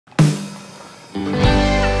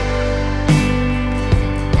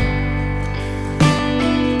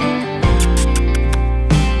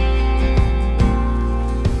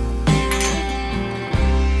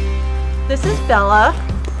Bella,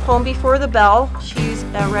 home before the bell. She's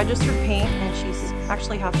a registered paint, and she's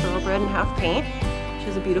actually half thoroughbred and half paint.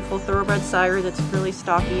 She's a beautiful thoroughbred sire that's really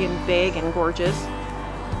stocky and big and gorgeous.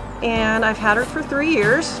 And I've had her for 3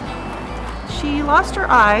 years. She lost her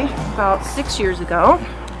eye about 6 years ago.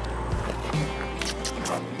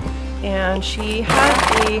 And she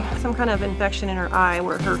had some kind of infection in her eye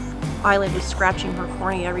where her eyelid was scratching her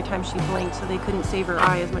cornea every time she blinked, so they couldn't save her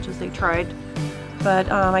eye as much as they tried.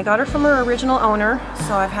 But I got her from her original owner,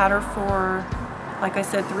 so I've had her for, like I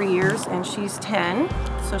said, 3 years, and she's 10,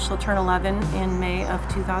 so she'll turn 11 in May of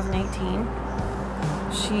 2018.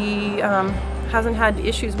 She hasn't had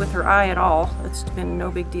issues with her eye at all. It's been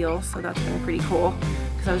no big deal, so that's been pretty cool,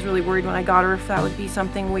 because I was really worried when I got her if that would be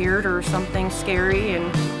something weird or something scary, and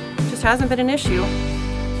it just hasn't been an issue.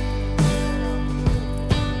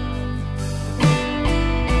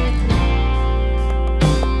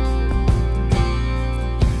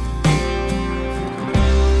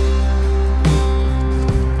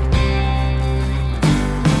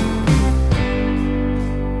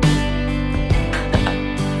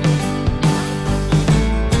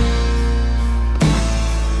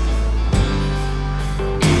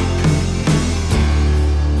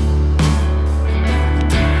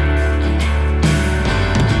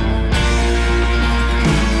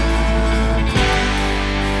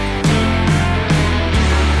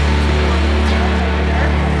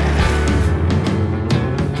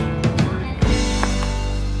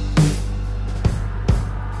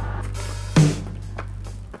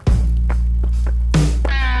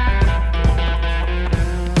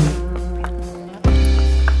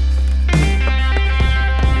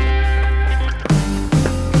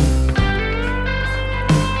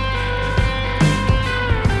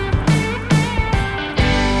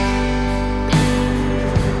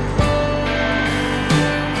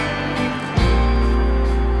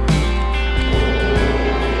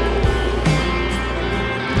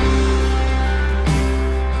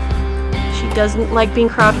 Doesn't like being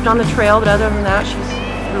crowded on the trail, but other than that,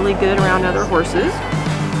 she's really good around other horses.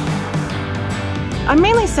 I'm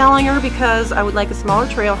mainly selling her because I would like a smaller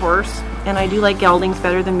trail horse, and I do like geldings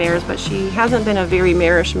better than mares, but she hasn't been a very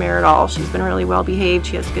marish mare at all. She's been really well behaved.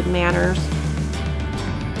 She has good manners.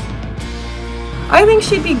 I think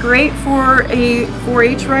she'd be great for a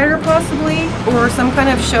 4-H rider possibly, or some kind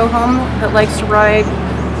of show home that likes to ride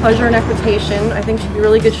pleasure and equitation. I think she'd be a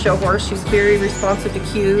really good show horse. She's very responsive to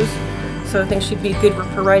cues. So I think she'd be good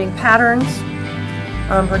for riding patterns.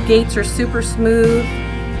 Her gaits are super smooth.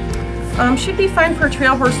 She'd be fine for a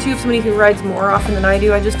trail horse too, if somebody who rides more often than I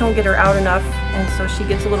do. I just don't get her out enough, and so she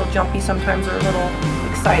gets a little jumpy sometimes or a little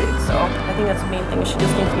excited. So I think that's the main thing, is she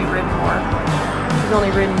just needs to be ridden more. She's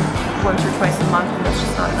only ridden once or twice a month, and that's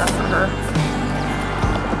just not enough for her.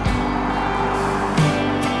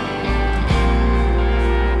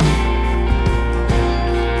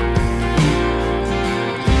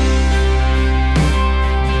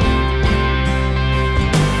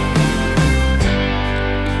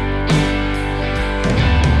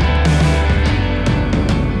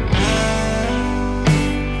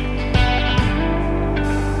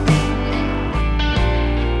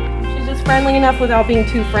 Friendly enough without being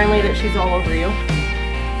too friendly that she's all over you.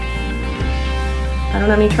 I don't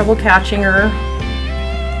have any trouble catching her,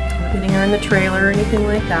 or getting her in the trailer or anything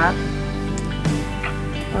like that.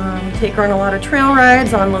 Take her on a lot of trail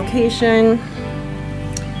rides on location,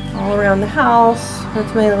 all around the house.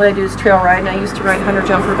 That's mainly what I do, is trail ride, and I used to ride hunter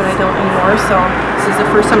jumper, but I don't anymore. So this is the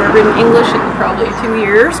first time I've ridden English in probably 2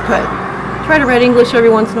 years, but I try to ride English every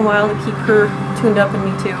once in a while to keep her tuned up, and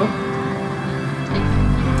me too.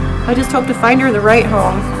 I just hope to find her the right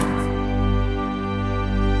home.